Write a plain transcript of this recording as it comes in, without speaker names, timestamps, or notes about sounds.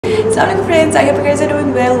Assalamualaikum friends, I hope you guys are doing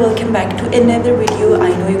well. Welcome back to another video. I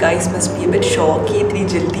know you guys must be a bit shocked कि इतनी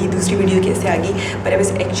जल्दी दूसरी video कैसे आ गई, but I was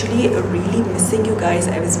actually really missing you guys.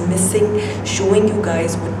 I was missing showing you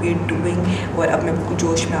guys what we are doing. और अब मैं आपको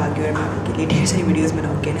जोश में आ गई और मैं आपके लिए ढेर सारी वीडियोस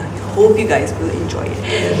बनाऊंगी ना. I hope you guys will enjoy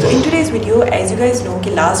it. So in today's video, as you guys know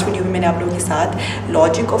कि लास्ट वीडियो में मैंने आप लोगों के साथ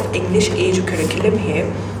लॉजिक ऑफ इंग्लिश ए जो करिकुलम है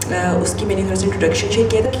उसकी मैंने थोड़ा सा इंट्रोडक्शन शेयर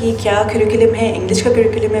किया था कि क्या करिकुलम है, इंग्लिश का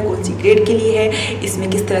करिकुलम है, कौन सी ग्रेड के लिए है, इसमें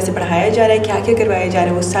किस तरह से पढ़ाया जा रहा है, क्या क्या करवाया जा रहा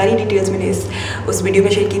है, वो सारी डिटेल्स मैंने उस वीडियो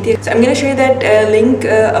में शेयर की थी. सो I am gonna show you that link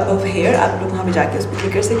above here. आप लोग वहाँ पे जाके उस पर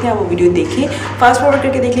क्लिक कर सकते हैं. आप वो वीडियो देखें, फास्ट फॉरवर्ड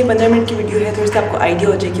करके देख लें. 15 मिनट की वीडियो है, थोड़ा सा आपको आइडिया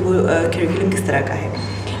हो जाए कि वो करिकुलम किस तरह का है.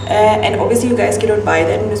 And obviously you guys can not by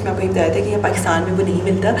that. मैंने उसमें आपको बताया था कि पाकिस्तान में वो नहीं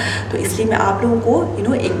मिलता, तो इसलिए मैं आप लोगों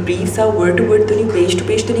को एक ब्रीफ सा वर्ड टू वर्ड तो नहीं, पेज टू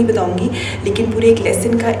पेज तो नहीं बताऊंगी, लेकिन पूरे एक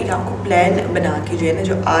लेसन का एक आपको प्लान बना के जो है ना,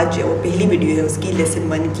 जो आज वो पहली वीडियो है उसकी लेसन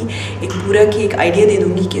 1 की एक पूरा की एक आइडिया दे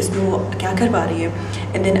दूँगी कि इसमें वो क्या करवा रही है.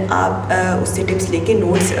 एंड देन आप उससे टिप्स लेके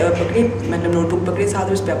नोट्स पकड़े, मतलब नोटबुक पकड़े साथ,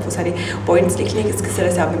 और उस पर आपको सारे पॉइंट्स लिख लें किस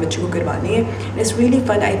तरह से आपने बच्चों को करवाने हैं. It's really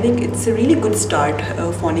fun. I think it's a really good start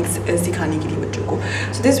phoenix सिखाने के लिए बच्चों को.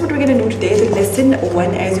 So this what we gonna do today. तो lesson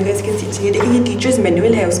 1 as you guys can see, ये देखिए ये टीचर्स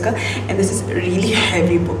मैनुअल है उसका. And this is really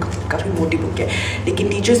heavy book, काफ़ी मोटी बुक है. लेकिन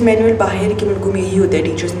टीचर्स मैनुअल बाहर के मुल्कों में यही होता है.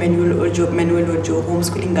 टीचर्स मैनुअल और जो होम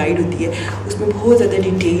स्कूलिंग गाइड होती है उसमें बहुत ज़्यादा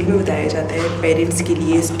डिटेल में बताया जाता है पेरेंट्स के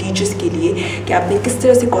लिए, टीचर्स के लिए, कि आपने किस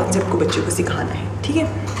तरह से कॉन्सेप्ट को बच्चों को सिखाना है. ठीक है.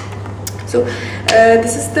 So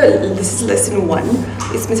this is lesson 1.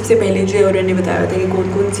 इसमें सबसे पहले जो है उन्होंने बताया था कि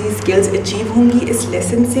कौन कौन सी स्किल्स अचीव होंगी इस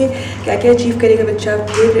लेसन से, क्या क्या अचीव करेगा बच्चा.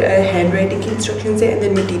 फिर हैंड राइटिंग की इंस्ट्रक्शन है. एंड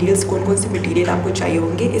देन मटीरियल्स, कौन कौन से मटीरियल आपको चाहिए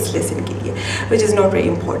होंगे इस लेसन के लिए, which is not very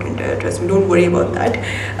important. Trust me, don't worry about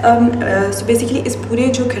that. So basically इस पूरे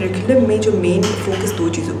जो करिकुलम में जो मेन फोकस 2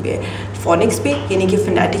 चीज़ों पे है. फोनिक्स पे, यानी कि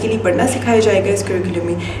फोनेटिकली पढ़ना सिखाया जाएगा इस करिकुलम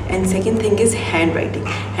में. And second thing is hand writing.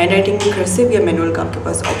 Hand writing में कर्सिव या मैनुअल का आपके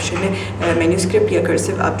पास ऑप्शन है, मैन्यूस्क्रिप्ट या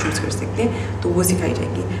कर्सिव आप चूज़ कर सकते हैं, तो वो सिखाई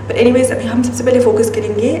जाएंगी. बट एनीवेज अभी हम सबसे पहले फोकस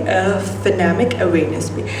करेंगे फोनेमिक अवेयरनेस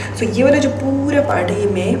पे. सो ये वाला जो पूरा पार्ट है ये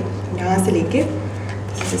मैं यहाँ से लेके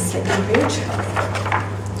second page,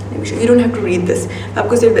 you don't have to read this, मैं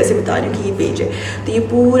आपको सिर्फ वैसे बता रही हूँ कि ये पेज है. तो ये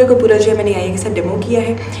पूरा का पूरा जो है मैंने यहाँ के साथ डेमो किया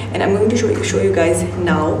है. And I am going to show you guys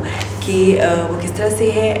now कि वो किस तरह से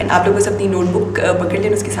है. एंड आप लोग बस अपनी नोटबुक पकड़ लें,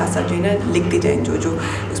 उसके साथ साथ जो है ना लिखते जाएँ, जो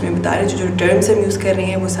उसमें बता रहे हैं, जो टर्म्स हम यूज़ कर रहे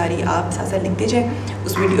हैं वो सारी आप साथ साथ लिखते जाएँ.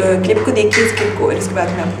 उस वीडियो क्लिप को देखिए, इस क्लिप को, और इसके बाद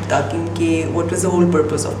मैं आपको बताती हूँ कि what was the whole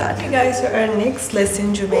purpose of that. Guys, और नेक्स्ट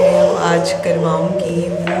लेसन जो मैं आज करवाऊँगी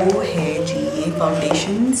वो है जी ये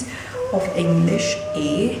फाउंडेशंस ऑफ इंग्लिश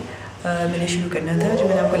ए. मैंने शुरू करना था, जो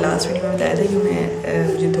मैंने आपको लास्ट वीडियो में बताया था कि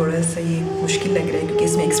मुझे थोड़ा सा ये मुश्किल लग रहा है क्योंकि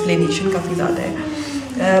इसमें एक्सप्लेनेशन काफ़ी ज़्यादा है.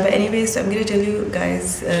 But anyways I am gonna tell you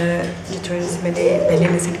guys, जो थोड़े से मैंने पहले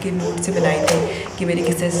लेसन के नोट से बनाए थे कि मैंने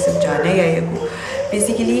किस तरह से समझाना है याया को.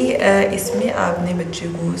 बेसिकली इसमें आपने बच्चे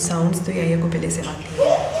को साउंड्स तो याया को पहले से आती है,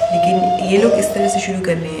 लेकिन ये लोग इस तरह से शुरू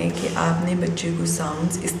कर रहे हैं कि आपने बच्चे को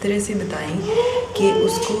साउंड्स इस तरह से बताएं कि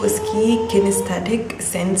उसको उसकी किनेस्थेटिक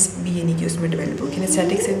सेंस भी यानी कि उसमें डेवलप हो.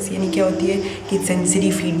 किनेस्थेटिक सेंस यानी क्या होती है कि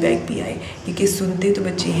सेंसरी फीडबैक भी आए, क्योंकि सुनते तो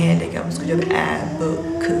बच्चे हैं, लेकिन आप उसको जब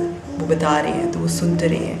ख वो बता रहे हैं तो वो सुनते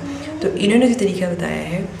रहे हैं. तो इन्होंने जो तरीका बताया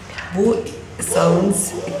है वो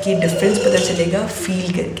साउंड्स की डिफरेंस पता चलेगा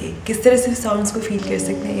फील करके. किस तरह से साउंड्स को फील कर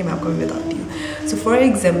सकते हैं ये मैं आपको भी बताती हूँ. सो फॉर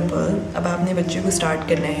एग्जांपल, अब आपने बच्चे को स्टार्ट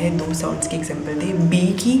करना है 2 साउंड्स की एग्जांपल दी, बी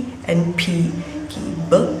की एंड पी की,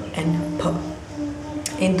 ब एंड फ.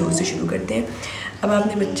 इन 2 से शुरू करते हैं. अब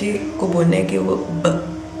आपने बच्चे को बोलना है कि वो ब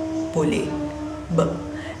बोले, ब.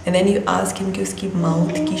 And then you ask him कि उसकी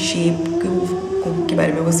माउथ की शेप के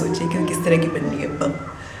बारे में वो सोचे कि वो किस तरह की बन रही है. ब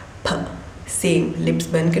फ. सेम लिप्स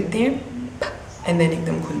बंद करते हैं, एंड देन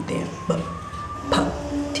एकदम खुलते हैं, ब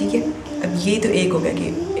फ. ठीक है. अब ये तो एक हो गया कि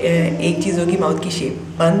एक चीज़ होगी माउथ की शेप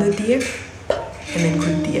बंद होती है एंड देन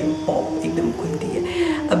खुलती है, पॉप एकदम खुलती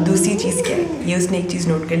है. अब दूसरी चीज़ क्या है, ये उसने एक चीज़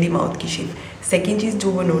नोट कर ली, माउथ की शेप. सेकेंड चीज़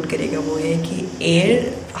जो वो नोट करेगा वो है कि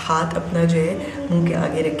एयर, हाथ अपना जो है मुंह के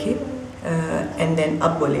आगे रखे एंड देन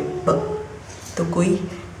अब बोले ब. तो कोई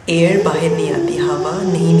एयर बाहर नहीं आती, हवा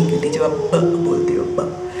नहीं निकलती जब आप ब बोलते हो,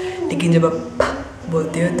 ब. लेकिन जब आप प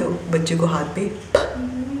बोलते हो तो बच्चे को हाथ पे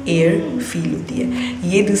एयर फील होती है.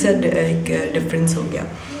 ये दूसरा एक डिफरेंस हो गया.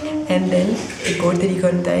 एंड देन एक और तरीका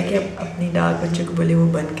होता है कि आप अपनी डाक बच्चे को बोले वो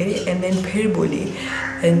बंद करे एंड देन फिर बोले,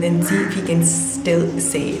 and then see if he can still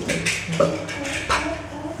say ब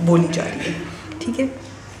बोली जा रही है. ठीक है.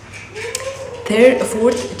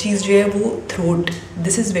 फोर्थ चीज़ जो है वो throat.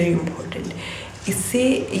 This is very important. इससे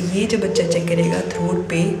ये जब बच्चा चेक करेगा थ्रोट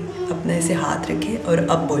पे अपना ऐसे हाथ रखे और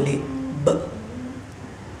अब बोले ब,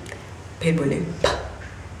 फिर बोले भ,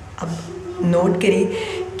 अब नोट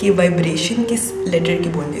करें कि वाइब्रेशन किस लेटर के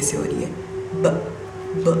बोलने से हो रही है। ब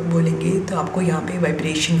बोलेंगे तो आपको यहाँ पे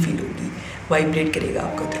वाइब्रेशन फील होगी, वाइब्रेट करेगा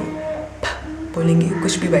आपका थ्रोट। बोलेंगे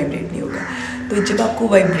कुछ भी वाइब्रेट नहीं होगा। तो जब आपको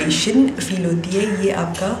वाइब्रेशन फील होती है, ये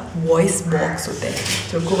आपका वॉइस बॉक्स होता है।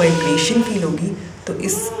 जब आपको वाइब्रेशन फील होगी तो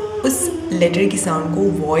उस लेटर की साउंड को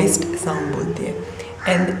वॉइस्ड साउंड बोलते हैं।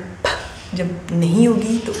 एंड जब नहीं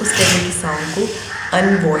होगी तो उस लेटर की साउंड को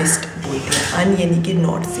अनवॉइस्ड बोलते हैं। अन यानी कि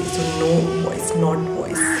नॉट से, so no voice, not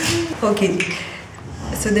voice. Okay,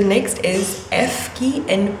 so the next is F की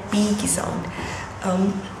एंड पी की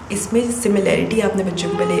साउंड। इसमें सिमिलैरिटी आपने बच्चों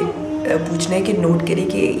को पहले पूछना है कि नोट करें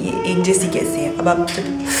कि ये एक जैसी कैसे है। अब आप जब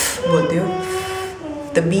बोलते हो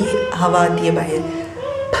तभी हवा आती है बाहर,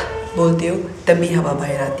 बोलते हो तभी हवा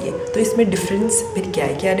बाहर आती है। तो इसमें डिफरेंस फिर क्या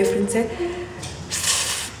है? क्या डिफरेंस है?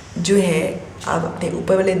 जो है आप अपने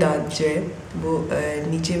ऊपर वाले दांत जो है वो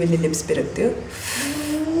नीचे वाले लिप्स पे रखते हो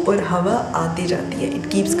और हवा आती जाती है, इट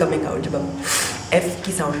कीप्स कमिंग आउट। जब आप एफ़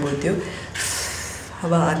की साउंड बोलते हो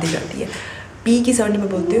हवा आती जाती है। पी की साउंड में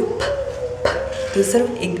बोलते हो तो सिर्फ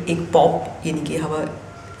एक पॉप यानी कि हवा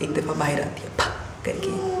एक दफ़ा बाहर आती है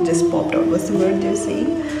करके, just popped out. What's the word you saying?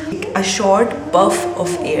 A short puff of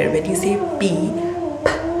air. When you से P,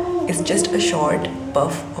 it's just a short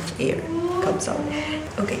puff of air comes out.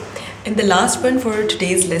 Okay, and the last one for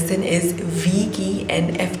today's lesson is V की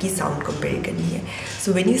and F की sound compare करनी है.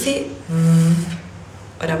 So when you say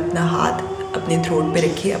और अपना हाथ अपने throat पे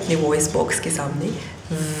रखिए अपने वॉइस बॉक्स के सामने,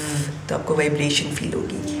 तो आपको वाइब्रेशन फील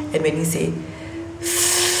होगी। एंड व्हेन यू से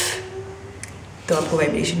तो आपको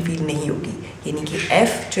वाइब्रेशन फील नहीं होगी। यानी कि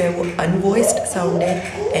F जो है वो अनवॉइस्ड साउंड है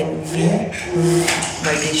एंड V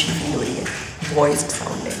वाइब्रेशन फील हो रही है, वॉइस्ड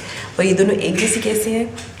साउंड है। और ये दोनों एक जैसे कैसे हैं?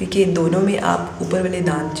 क्योंकि दोनों में आप ऊपर वाले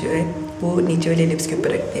दांत जो है वो नीचे वाले लिप्स के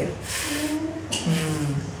ऊपर रखते हैं।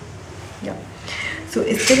 सो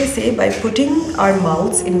इस तरह से by putting our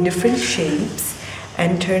mouths in different shapes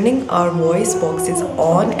and turning our voice boxes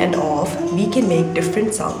on and off, we can make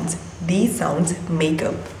different sounds. These sounds make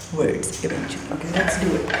up words eventually. Okay, let's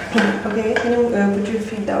do it. Okay, can you put your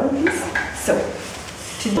feet down, please? So,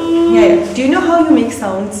 yeah. Do you know how you make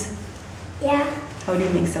sounds? Yeah. How do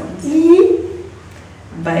you make sounds?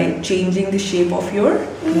 By changing the shape of your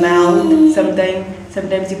mouth.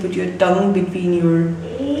 Sometimes you put your tongue between your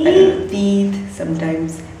teeth.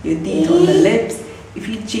 Sometimes your teeth on the lips. If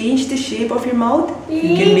you change the shape of your mouth,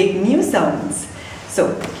 you can make new sounds. So,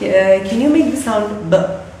 can you make the sound B?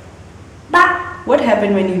 Ba. What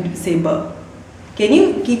happened when you say B? Can you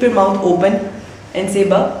keep your mouth open and say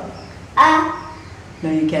B?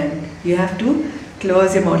 No, you can't. You have to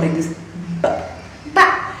close your mouth like this. B. Ba.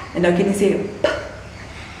 And now can you say P?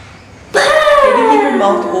 Ba. Can you keep your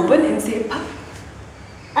mouth open and say P?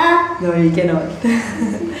 No, you cannot.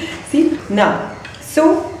 See? Now,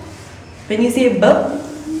 so when you say B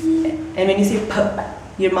and when you say P,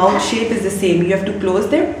 your mouth shape is the same. You have to close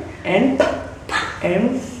them and P and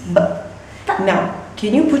B. Now,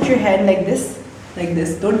 can you put your hand like this? Like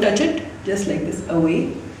this. Don't touch it. Just like this. Away.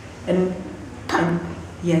 And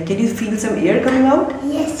yeah, can you feel some air coming out?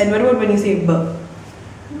 Yes. And what about when you say B?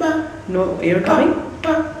 Ba. No air coming?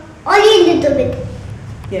 Ba. Only a little bit.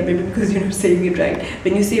 Yeah, maybe because you're not saying it right.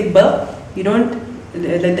 When you say B, you don't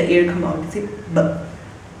let the air come out. Say B.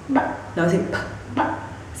 Ba. Now say P. Ba.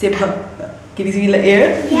 Say P. Can you feel the air?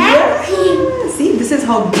 Yeah. See, this is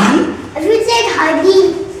how B. If you said honey,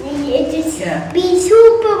 it is be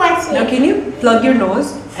super much. Now can you plug your nose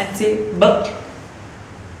and say B?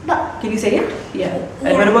 Ba. Can you say it? Yeah.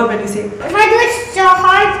 And what about when you say If I do it so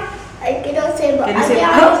hard, I cannot say ba. Can you say I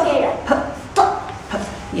cannot say that. P?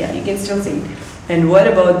 Yeah, you can still say it. And what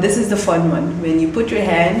about, this is the fun one, when you put your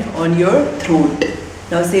hand on your throat.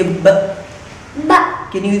 Now say B. Ba.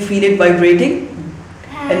 Can you feel it vibrating?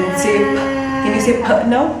 And say P. Can you say P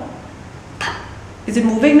now? Is it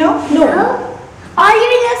moving now? No. Only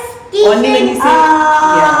when you speak. Only when you say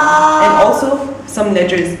yeah. And also some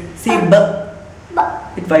letters. Say B. Ba.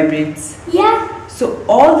 It vibrates. Yeah. So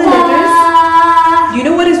all the letters. You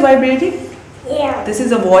know what is vibrating? Yeah. This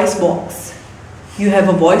is a voice box. You have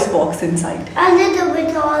a voice box inside. A little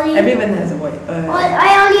bit only. Everyone has a voice. I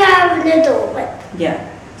only have a little bit. Yeah.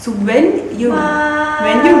 So when your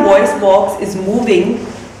voice box is moving,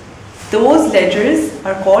 those letters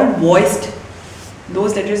are called voiced.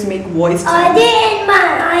 Those letters make voiced sounds.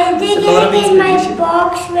 I did it in my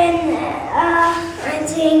box when I'm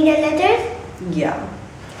saying the letters. Yeah.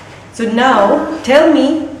 So now tell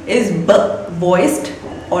me, is B voiced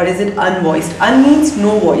or is it unvoiced? Un means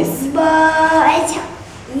no voice. But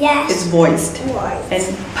yes. It's voiced. Voiced. And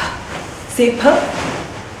P. Say P.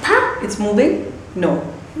 Pa. It's moving? No.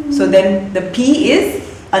 So then the P is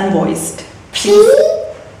unvoiced. P.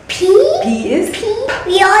 P. P is? P.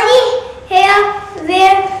 We already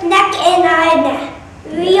wear neck in our neck.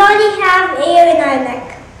 We already have air in our neck.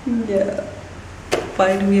 Yeah.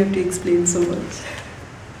 Why do we have to explain so much?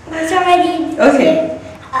 That's already. Okay.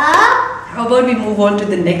 How about we move on to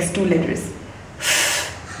the next two letters?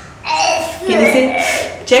 Can you say,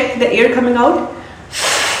 check the air coming out?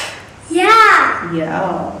 Yeah.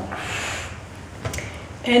 Yeah.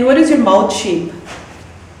 And what is your mouth shape?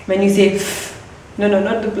 When you say, no,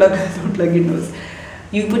 not the plug, don't plug your nose.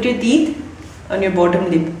 You put your teeth on your bottom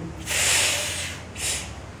lip.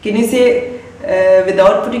 Can you say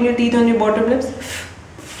without putting your teeth on your bottom lips?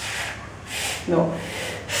 No.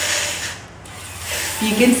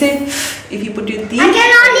 You can say if you put your teeth. I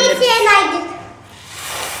can only say like this.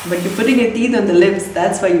 But you're putting your teeth on the lips.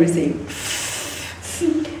 That's why you were saying.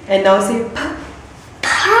 And now say pa.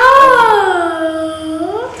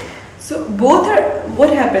 So both are. What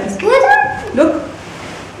happens? Look.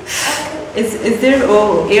 Is there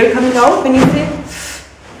air coming out when you say?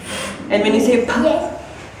 And when you say pa? Yes.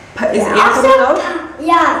 Is air coming out?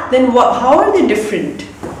 Yeah. Then how are they different?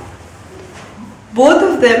 Both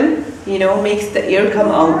of them, makes the air come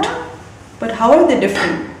out. But how are they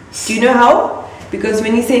different? Do you know how? Because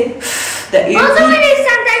when you say the air. Also, when you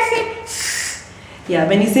sometimes say. Yeah,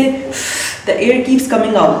 when you say the air keeps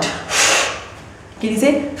coming out. Can you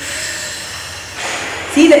say?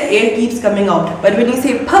 See, the air keeps coming out. But when you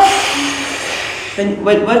say puff,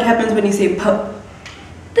 what happens when you say puff?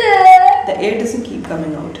 The air doesn't keep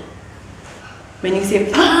coming out. When you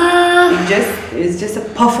say puff, it's just a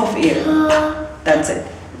puff of air. That's it.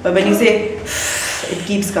 But when you say it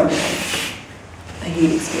keeps coming out. I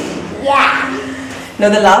hate explaining. Yeah. Now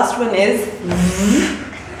the last one is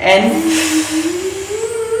and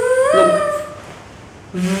look.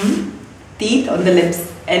 Teeth on the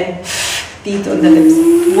lips and teeth on the lips.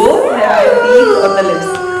 Both have teeth on the lips.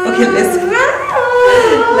 Okay, listen.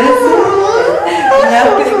 You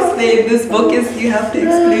have to explain. This book is, you have to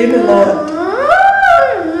explain a lot.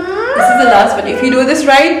 This is the last one. If you do this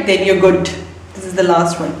right, then you're good. This is the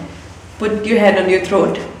last one. Put your hand on your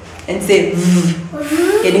throat and say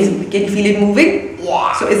Can you feel it moving?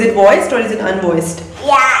 Yeah. So is it voiced or is it unvoiced?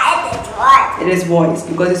 Yeah, it is voiced. It is voiced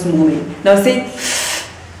because it's moving. Now say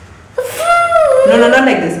No, not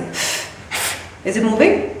like this. Is it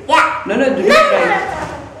moving? Yeah. No, do it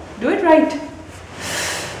right. Do it right.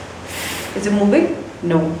 Is it moving?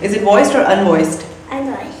 No. Is it voiced or unvoiced?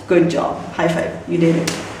 Unvoiced. Good job. High five. You did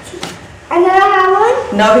it. Another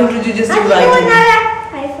one? Now we have to just do Another writing.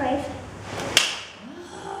 high five.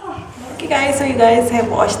 Okay guys, so you guys have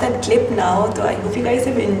watched that clip now, so I hope you guys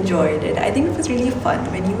have enjoyed it. I think it was really fun.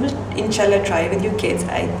 When you will inshallah try with your kids,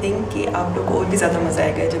 I think कि आप लोग को और भी ज़्यादा मज़ा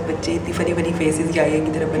आएगा जब बच्चे इतनी funny faces Yahya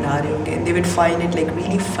की तरह बना रहे होंगे, and they would find it like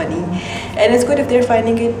really funny. And it's good if they're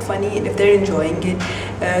finding it funny and if they're enjoying it,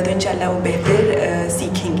 तो इंशाल्लाह वो बेहतर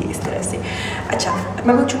सीखेंगे इस तरह से. अच्छा, अब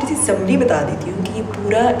मैं आपको छोटी सी समरी बता देती हूँ कि ये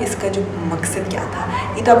पूरा इसका जो मकसद क्या था.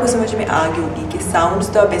 ये तो आपको समझ में आ गई होगी कि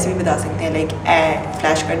साउंड्स तो आप वैसे भी बता सकते हैं, लाइक ए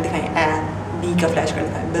फ्लैश कर दिखाएं, ए बी का फ्लैश कर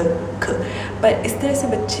दिखाएं, ब ख. पर इस तरह से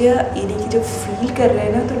बच्चे यानी कि जब फील कर रहे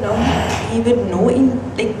हैं ना, तो now he will know in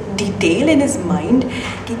like detail in his mind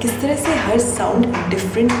कि किस तरह से हर साउंड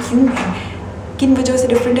डिफरेंट क्यों है, किन वजहों से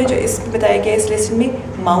डिफरेंट है. जो इसमें बताया गया इस लेसन में,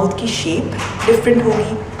 माउथ की शेप डिफरेंट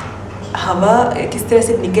होगी, हवा किस तरह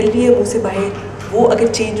से निकल रही है मुँह से बाहर, वो अगर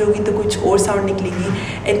चेंज होगी तो कुछ और साउंड निकलेगी.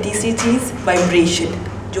 एंड तीसरी चीज़ वाइब्रेशन,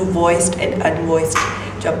 जो वॉइस्ड एंड अनवॉइस्ड,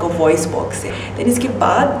 जो आपका वॉइस बॉक्स है. दैन इसके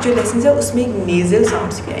बाद जो लेसन है उसमें नेज़ल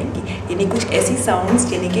साउंड्स भी आएंगी, यानी कुछ ऐसी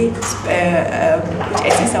साउंड्स, यानी कि कुछ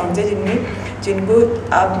ऐसी साउंड्स हैं जिनको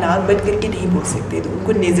आप नाक बंद करके नहीं बोल सकते, तो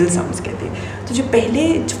उनको नेज़ल साउंड्स कहते हैं. तो जो पहले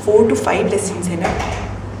 4 to 5 लेसन्स हैं ना,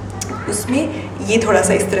 उसमें ये थोड़ा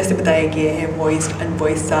सा इस तरह से बताया गया है, वॉइस्ड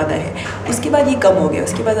अनवॉइस्ड ज़्यादा है. उसके बाद ये कम हो गया.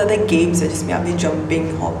 उसके बाद ज़्यादा गेम्स है जिसमें आपने जंपिंग,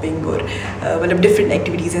 हॉपिंग और मतलब डिफरेंट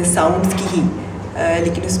एक्टिविटीज़ हैं साउंड्स की ही,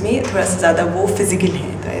 लेकिन उसमें थोड़ा सा ज़्यादा वो फिजिकल है.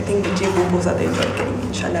 तो आई थिंक बच्चे वो बहुत ज़्यादा इन्जॉय करेंगे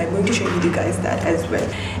इंशाल्लाह. I am going to show you guys that as well.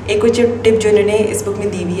 एक कुछ टिप जो इन्होंने इस बुक में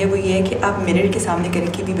दी हुई है वो ये है कि आप मिरर के सामने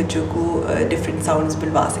करके भी बच्चों को डिफरेंट साउंड्स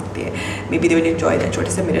बुलवा सकते हैं. May be they will enjoy that.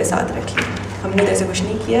 छोटे से मिरर साथ रख लें. हमने तो ऐसा कुछ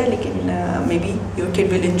नहीं किया, लेकिन may be your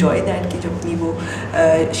kid will enjoy that कि जब अपनी वो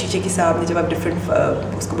शीशे के सामने जब आप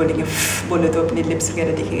डिफरेंट उसको बोलेंगे बोले तो अपने लिप्स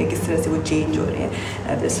वगैरह देखेंगे किस तरह से वो चेंज हो रहे हैं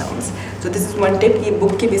the sounds. So this is one tip. ये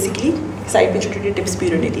बुक के बेसिकली साइड पे छोटे छोटे टिप्स भी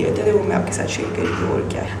उन्होंने दिए थे, तो वो मैं आपके साथ शेयर करूँगी। और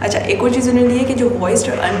क्या अच्छा, एक और चीज़ उन्होंने दी है कि जो वॉइस्ड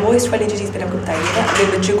और अनवॉइस्ड वाली जो चीज़ मैंने आपको बताई है ना,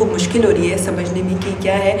 अगर बच्चे को मुश्किल हो रही है समझने में कि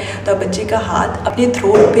क्या है, तो आप बच्चे का हाथ अपने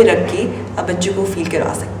थ्रोट पे रख के आप बच्चे को फील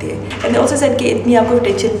करवा सकते हैं। एंड ऑल्सो सेड कि इतनी आपको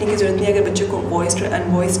टेंशन लेने की ज़रूरत नहीं है अगर बच्चे को वॉइस्ड और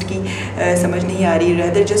अनवॉइस्ड की समझ नहीं आ रही,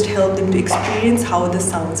 rather just help them to experience how the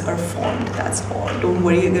sounds are formed, that's all. Don't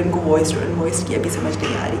worry अगर उनको वॉइस्ड और अनवॉइस्ड की अभी समझ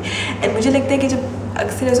नहीं आ रही। एंड मुझे लगता है कि जब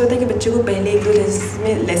अक्सर ऐसा होता है कि बच्चे को पहले 1-2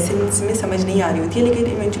 लेसन्स में समझ नहीं आ रही होती है, लेकिन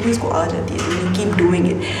इवेंचुअली उसको आ जाती है, तो you keep doing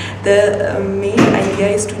it. The main idea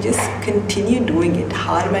is to just continue doing it,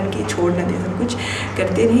 हार मान के छोड़ ना दें, सब कुछ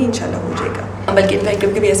करते रहें, इंशाल्लाह हो जाएगा। बल्कि इनफैक्ट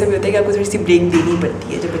कभी ऐसा भी होता है कि आपको थोड़ी सी ब्रेक देनी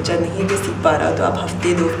पड़ती है, जब बच्चा नहीं भी सीख पा रहा तो आप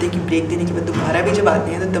हफ्ते 2 हफ्ते की ब्रेक देने के बाद दोबारा भी जब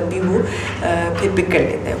आते हैं तो तब भी वो फिर पिक कर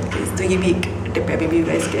लेता है। तो ये भी एक टिप है, maybe you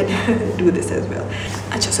guys can do this as well.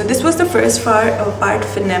 अच्छा, so this was the first part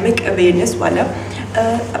phonemic awareness वाला।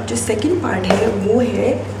 अब जो सेकंड पार्ट है वो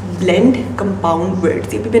है ब्लेंड कंपाउंड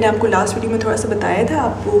वर्ड्स। ये भी मैंने आपको लास्ट वीडियो में थोड़ा सा बताया था,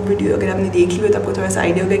 आपको वीडियो अगर आपने देख ली हो तो आपको थोड़ा सा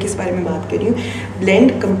आइडिया होगा किस बारे में बात कर रही हूँ।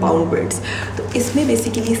 ब्लेंड कंपाउंड वर्ड्स, तो इसमें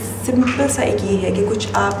बेसिकली सिंपल सा एक ये है कि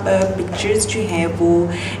कुछ आप पिक्चर्स जो हैं वो,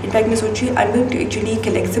 इनफैक्ट मैं सोची I am going to actually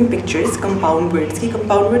collect some pictures compound words की।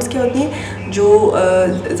 कंपाउंड वर्ड्स क्या होते हैं, जो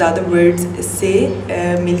ज़्यादा वर्ड्स से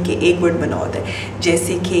मिलके एक वर्ड बना होता है,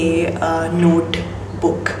 जैसे कि नोट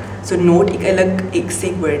बुक। सो नोट एक अलग एक से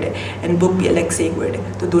एक वर्ड है एंड बुक भी अलग से एक वर्ड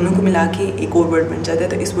है, तो दोनों को मिला के एक और वर्ड बन जाता है,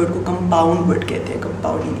 तो इस वर्ड को कंपाउंड वर्ड कहते हैं,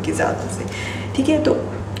 कंपाउंड यानी कि ज़्यादा से। ठीक है, तो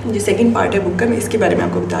जो सेकंड पार्ट है बुक का, मैं इसके बारे में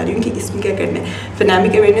आपको बता रही हूँ कि इसमें क्या करना है।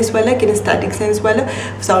 फोनेमिक अवेयरनेस वाला, किनेस्थेटिक सेंस वाला,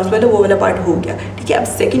 साउंड्स वाला, वो वाला पार्ट हो गया। ठीक है, अब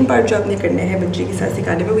सेकंड पार्ट जो आपने करना है बच्चे के साथ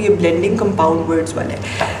सिखाने में वो ये ब्लेंडिंग कंपाउंड वर्ड्स वाला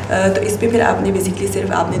है। तो इस पर फिर आपने बेसिकली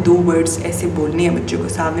सिर्फ आपने 2 वर्ड्स ऐसे बोलने हैं बच्चों को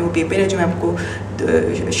सामने। वो पेपर है जो मैं आपको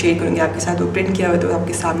शेयर करूँगी आपके साथ, वो प्रिंट किया हुआ है तो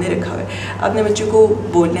आपके सामने रखा हुआ है। आपने बच्चों को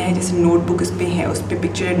बोलना है, जैसे नोटबुक उस पर है, उस पर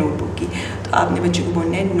पिक्चर है नोटबुक की, तो आपने बच्चों को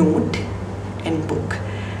बोलना है note and book.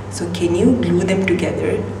 So can you glue them together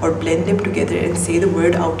or blend them together and say the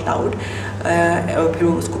word out loud? और फिर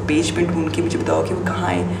उसको पेज पे ढूंढ के मुझे बताओ कि वो कहाँ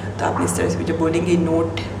है। तो आपने इस तरह से जब बोलेंगे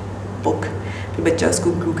नोट बुक, फिर बच्चा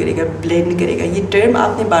उसको ग्लू करेगा, ब्लेंड करेगा। ये टर्म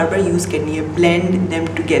आपने बार बार यूज़ करनी है, blend them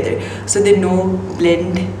together, so they know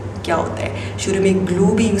blend क्या होता है। शुरू में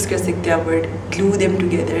ग्लू भी यूज़ कर सकते हैं आप word, glue them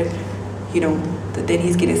together, you know. तो then he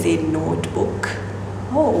is gonna say note book.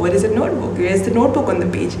 Oh, what is a notebook? Where is the notebook on the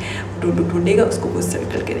page? ढूंढेगा, उसको वो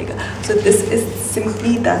सर्कल करेगा। So this is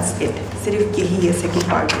simply that's it. सिर्फ यही है second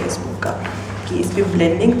part है इस book का, कि इसमें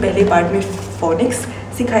ब्लेंडिंग पहले पार्ट में फोनिक्स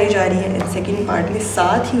सिखाई जा रही है एंड सेकंड पार्ट में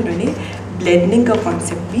साथ ही उन्होंने ब्लेंडिंग का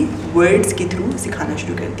कॉन्सेप्ट भी वर्ड्स के थ्रू सिखाना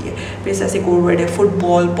शुरू कर दिया। फिर जैसे कोड वर्ड है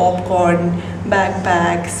football, popcorn,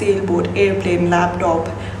 backpack, sail boat, airplane,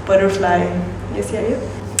 laptop, butterfly, ऐसे आइए।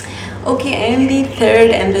 Okay, and the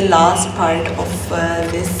third and the last part of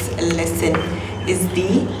this lesson is the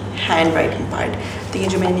handwriting part. तो ये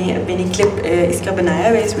जो मैंने क्लिप इसका बनाया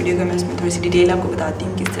हुआ है इस वीडियो का, मैं इसमें थोड़ी सी डिटेल आपको बताती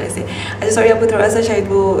हूँ किस तरह से। अच्छा सॉरी, आपको थोड़ा सा शायद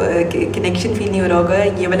वो कनेक्शन फील नहीं हो रहा होगा,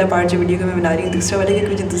 ये वाला पार्ट जो वीडियो का मैं बना रही हूँ, दूसरा वाला,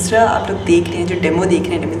 क्योंकि जो दूसरा आप लोग देख रहे हैं, जो डेमो देख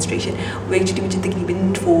रहे हैं, डेमोन्स्ट्रेशन, वो एक्चुअली मुझे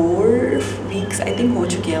तकरीबन 4 वीक्स आई थिंक हो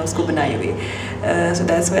चुके हैं उसको बनाए हुए। सो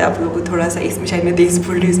दैट्स वाई आप लोगों को थोड़ा सा, इसमें शायद मैं तेज़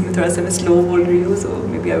बोल रही हूँ, इसमें थोड़ा सा मैं स्लो बोल रही हूँ, सो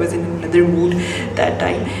may B I was in another mood that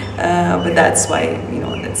time, but that's why you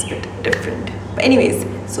know that's bit different. Anyways,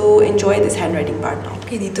 so enjoy this hand writing part now.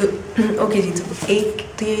 Okay जी, तो एक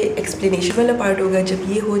तो ये एक्सप्लेनेशन वाला पार्ट होगा। जब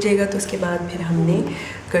ये हो जाएगा तो उसके बाद फिर हमने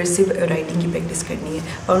कर्सिव राइटिंग की प्रैक्टिस करनी है।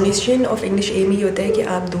 फाउंडेशन ऑफ इंग्लिश ए में ये होता है कि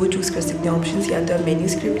आप 2 चूज़ कर सकते हैं ऑप्शंस, या तो आप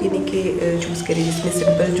मैन्युस्क्रिप्ट यानी कि चूज़ करें जिसमें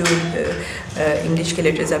सिंपल जो इंग्लिश के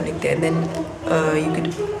लेटर्स आप लिखते हैं, then you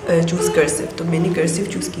can choose cursive. तो मैंने कर्सिव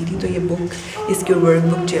चूज़ की थी, तो ये बुक, इसके वर्क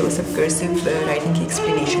बुक जो है वो सब कर्सिव राइटिंग की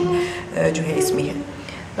एक्सप्लेनेशन जो है इसमें है।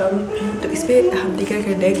 तो इस पर हमने क्या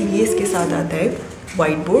करना है कि ये इसके साथ आता है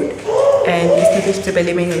वाइट बोर्ड, एंड इसमें तो सबसे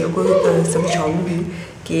पहले मैं यही को समझाऊंगी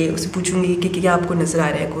कि उससे पूछूंगी कि क्या आपको नज़र आ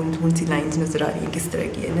रहा है, कौन सी लाइंस नज़र आ रही हैं, किस तरह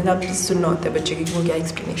की है। आप सुनना होता है बच्चे की वो क्या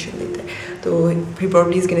एक्सप्लेनेशन देता है। तो फिर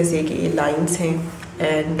प्रॉब्ली इसके से कि ये लाइन्स हैं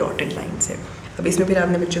एंड डॉटेड लाइन्स हैं। अब इसमें फिर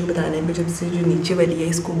आपने बच्चों को बताना है कि जब से जो नीचे वाली है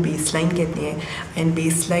इसको बेस लाइन कहते हैं, एंड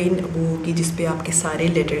बेस लाइन वो होगी जिस पे आपके सारे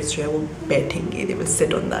लेटर्स जो है वो बैठेंगे, they will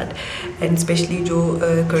sit on that. And specially जो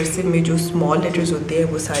कर्सिव में जो स्मॉल लेटर्स होते हैं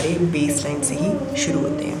वो सारे बेस लाइन से ही शुरू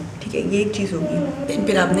होते हैं। ठीक है, ये एक चीज़ होगी।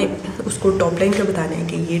 फिर आपने उसको टॉप लाइन का बताना है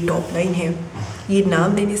कि ये टॉप लाइन है। ये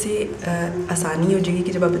नाम देने से आसानी हो जाएगी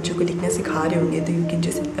कि जब आप बच्चों को लिखना सिखा रहे होंगे तो क्योंकि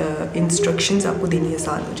जैसे इंस्ट्रक्शंस आपको देनी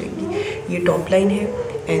आसान हो जाएंगी। ये टॉप लाइन है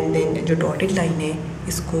एंड देन जो डॉटेड लाइन है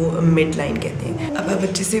इसको मिड लाइन कहते हैं। अब आप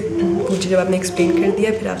बच्चे से पूछे, जब आपने एक्सप्लेन कर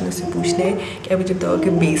दिया फिर आपने उससे पूछना है कि आप मुझे बताओ कि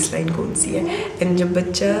बेस लाइन कौन सी है। एंड जब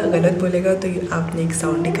बच्चा गलत बोलेगा तो आपने एक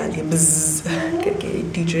साउंड निकाली है बज़ करके।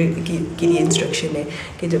 टीचर के लिए इंस्ट्रक्शन है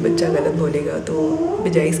कि जब बच्चा गलत बोलेगा तो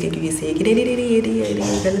बजाय इसके कि ये से कि नहीं नहीं नहीं ये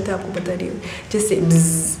गलत है, आपको पता नहीं, just say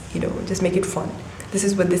buzz, you know, just make it fun. This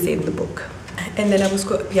is what they से in the book. And then आप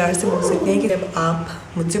उसको प्यार से बोल सकते हैं कि जब आप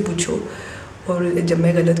मुझसे पूछो और जब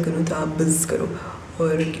मैं गलत करूँ तो आप बज़ करो,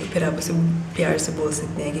 और फिर आप उसे प्यार से बोल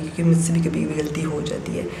सकते हैं कि क्योंकि मुझसे भी कभी भी गलती हो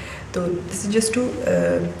जाती है। तो this is just to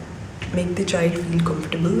make the child feel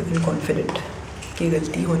comfortable and confident कि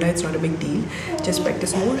गलती होना it's not a big deal, just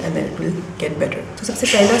practice more and then it will get better. तो सबसे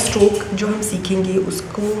पहला स्ट्रोक जो हम सीखेंगे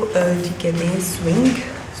उसको जी कहते हैं swing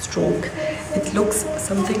stroke. It looks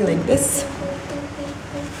something like this,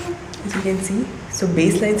 as you can see. So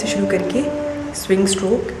base line से शुरू करके स्विंग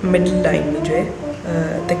स्ट्रोक मिडिल लाइन में जो है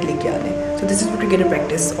तक लेके आने। So this is what we get a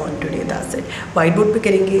practice on today, that's it. White board पे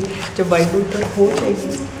करेंगे। जब वाइट बोर्ड पर हो जाएगी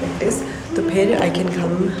प्रैक्टिस तो फिर I can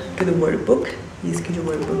come to the word book. इसकी जो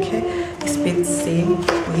वर्ड बुक है इस पर सेम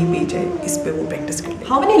वही पेज है, इस पर वो प्रैक्टिस कर लेंगे।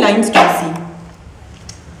 How many lines do you see?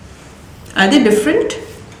 Are they different?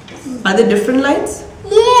 Are they different lines?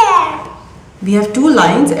 Yeah. We have 2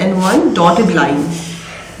 lines and 1 dotted line.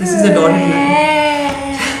 This is a dotted line.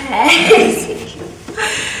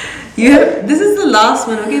 You have, this is the last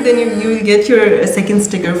one, okay? Then you will get your second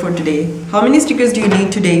sticker for today. How many stickers do you need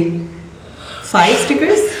today? 5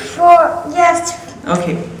 stickers? 4, yes.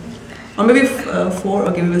 Okay. Or maybe 4.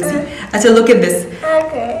 Okay, we will see. Achha, look at this.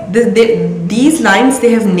 Okay. These lines,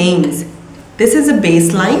 they have names. This is a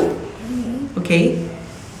baseline. Okay.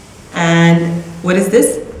 And what is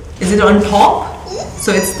this? Is it on top?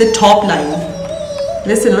 So it's the top line.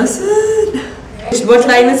 Listen, listen. What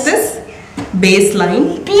line is this? Baseline.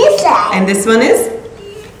 Baseline. And this one is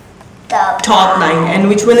top line. And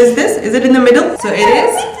which one is this? Is it in the middle? So it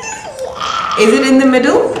is. Is it in the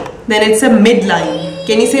middle? Then it's a midline.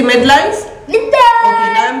 Can you say midlines? Midline.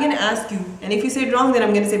 Okay, now I'm going to ask you. And if you say it wrong, then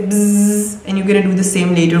I'm going to say bzzz. And you're going to do the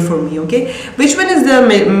same later for me, okay? Which one is the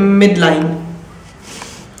midline?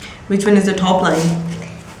 Which one is the top line?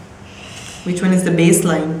 Which one is the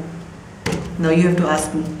baseline? Now you have to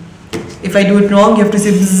ask me. If I do it wrong, you have to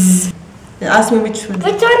say bzzz. Ask me which one.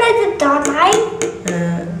 Which one is the dot line?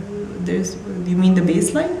 Do you mean the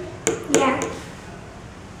baseline? Yeah.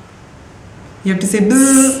 You have to say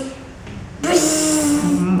bzzz.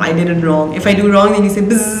 I did it wrong. If I do wrong, then you say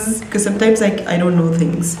bzzz. Because sometimes I don't know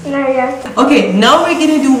things. No, yeah. Okay, now we're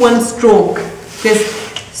going to do one stroke.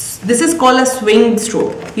 This is called a swing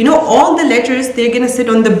stroke. You know, all the letters, they're going to sit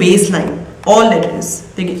on the baseline. All letters,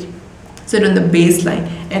 they sit on the baseline.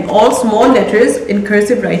 And all small letters in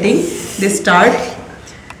cursive writing, they start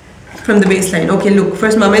from the baseline. Okay, look.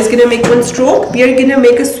 First, Mama is going to make one stroke. We are going to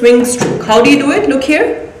make a swing stroke. How do you do it? Look here.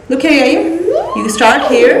 Look here, Yahya. You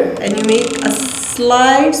start here and you make a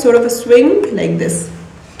slide, sort of a swing like this.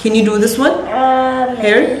 Can you do this one?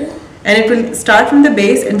 Here. And it will start from the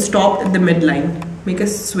base and stop at the midline. Make a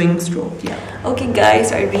swing stroke. Yeah. Okay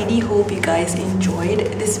guys, I really hope you guys enjoyed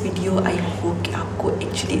this video. I hope कि आपको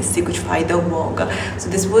actually इससे कुछ फ़ायदा हुआ होगा. So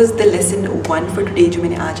this was the lesson 1 for today जो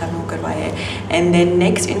मैंने आज आप लोगों को करवाया है. And then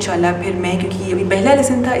next इंशाल्लाह फिर मैं, क्योंकि अभी पहला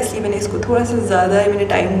लेसन था इसलिए मैंने इसको थोड़ा सा ज़्यादा मैंने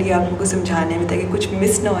टाइम लिया आप लोगों को समझाने में, ताकि कुछ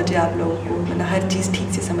मिस ना हो जाए आप लोगों को, मतलब हर चीज़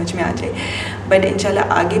ठीक से समझ में आ जाए. बट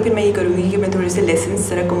इंशाल्लाह आगे फिर मैं ये करूँगी कि मैं थोड़े से लेसन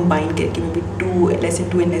ज़रा कंबाइन करके may be lesson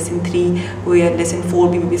 2 and lesson 3 को या लेसन 4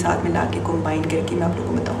 भी मैं भी साथ में ला के कंबाइन करके मैं आप लोगों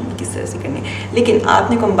को बताऊँगी किस तरह से करने. लेकिन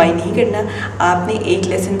आपने कंबाइन नहीं करना, आपने एक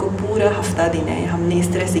लेसन को पूरा हफ्ता देना है. हमने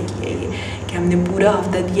इस तरह से किया है ये कि हमने पूरा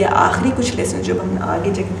हफ्ता दिया. आखिरी कुछ लेसन जब हम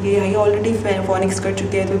आगे चेक किए हैं, ऑलरेडी फोनिक्स कर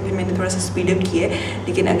चुके हैं तो फिर मैंने थोड़ा सा स्पीड अप किया है.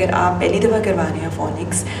 लेकिन अगर आप पहली दफ़ा करवा रहे हैं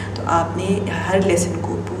फोनिक्स तो आपने हर लेसन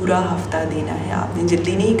को पूरा हफ्ता देना है. आपने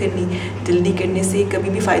जल्दी नहीं करनी. जल्दी करने से कभी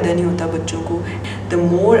भी फ़ायदा नहीं होता बच्चों को. द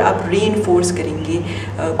मोर आप री इन्फोर्स करेंगे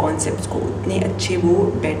कॉन्सेप्ट्स को, उतने अच्छे वो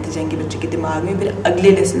बैठते जाएंगे बच्चे के दिमाग में. फिर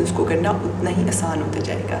अगले लेसन को करना उतना ही आसान होता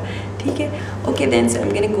जाएगा. ठीक है. Okay then, so I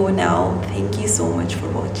am gonna go now. Thank you so much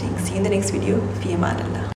for watching. C in the next video. Fee Aman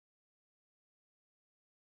Allah.